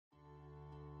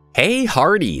Hey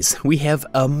Hearties! We have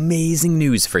amazing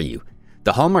news for you.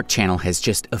 The Hallmark channel has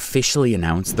just officially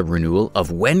announced the renewal of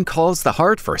When Calls the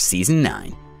Heart for Season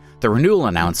 9. The renewal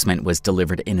announcement was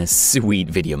delivered in a sweet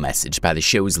video message by the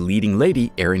show's leading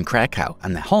lady, Erin Krakow,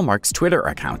 on the Hallmark's Twitter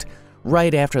account,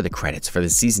 right after the credits for the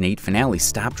Season 8 finale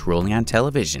stopped rolling on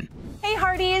television. Hey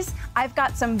Hearties! I've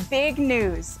got some big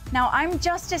news. Now, I'm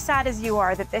just as sad as you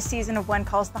are that this season of When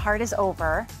Calls the Heart is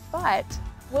over, but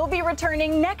we'll be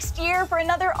returning next year for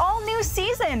another all-new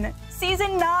season,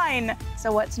 Season 9.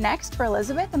 So what's next for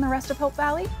Elizabeth and the rest of Hope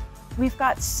Valley? We've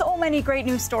got so many great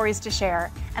new stories to share,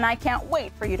 and I can't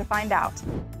wait for you to find out.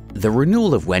 The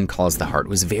renewal of When Calls the Heart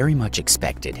was very much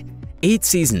expected. 8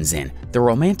 seasons in, the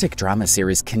romantic drama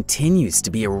series continues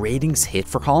to be a ratings hit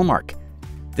for Hallmark.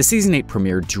 The Season 8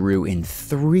 premiere drew in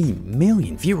 3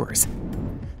 million viewers.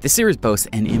 The series boasts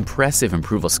an impressive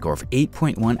approval score of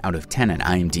 8.1 out of 10 on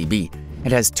IMDb.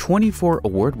 It has 24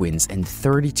 award wins and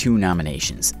 32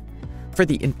 nominations. For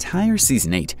the entire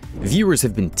Season 8, viewers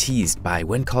have been teased by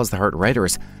When Calls the Heart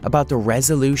writers about the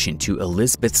resolution to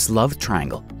Elizabeth's love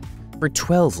triangle. For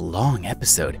 12 long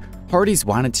episodes, Hearties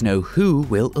wanted to know who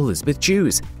will Elizabeth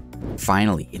choose.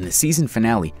 Finally, in the season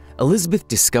finale, Elizabeth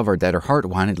discovered that her heart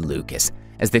wanted Lucas,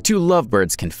 as the two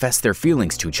lovebirds confessed their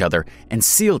feelings to each other and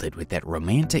sealed it with that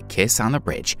romantic kiss on the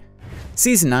bridge.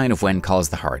 Season 9 of When Calls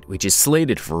the Heart, which is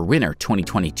slated for winter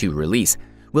 2022 release,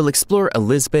 will explore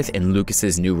Elizabeth and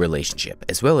Lucas's new relationship,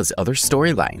 as well as other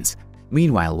storylines.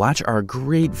 Meanwhile, watch our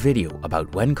great video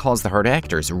about When Calls the Heart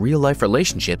actors' real-life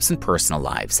relationships and personal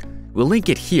lives. We'll link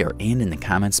it here and in the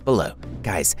comments below.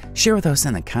 Guys, share with us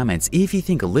in the comments if you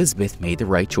think Elizabeth made the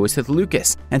right choice with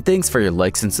Lucas. And thanks for your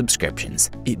likes and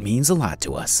subscriptions. It means a lot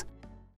to us.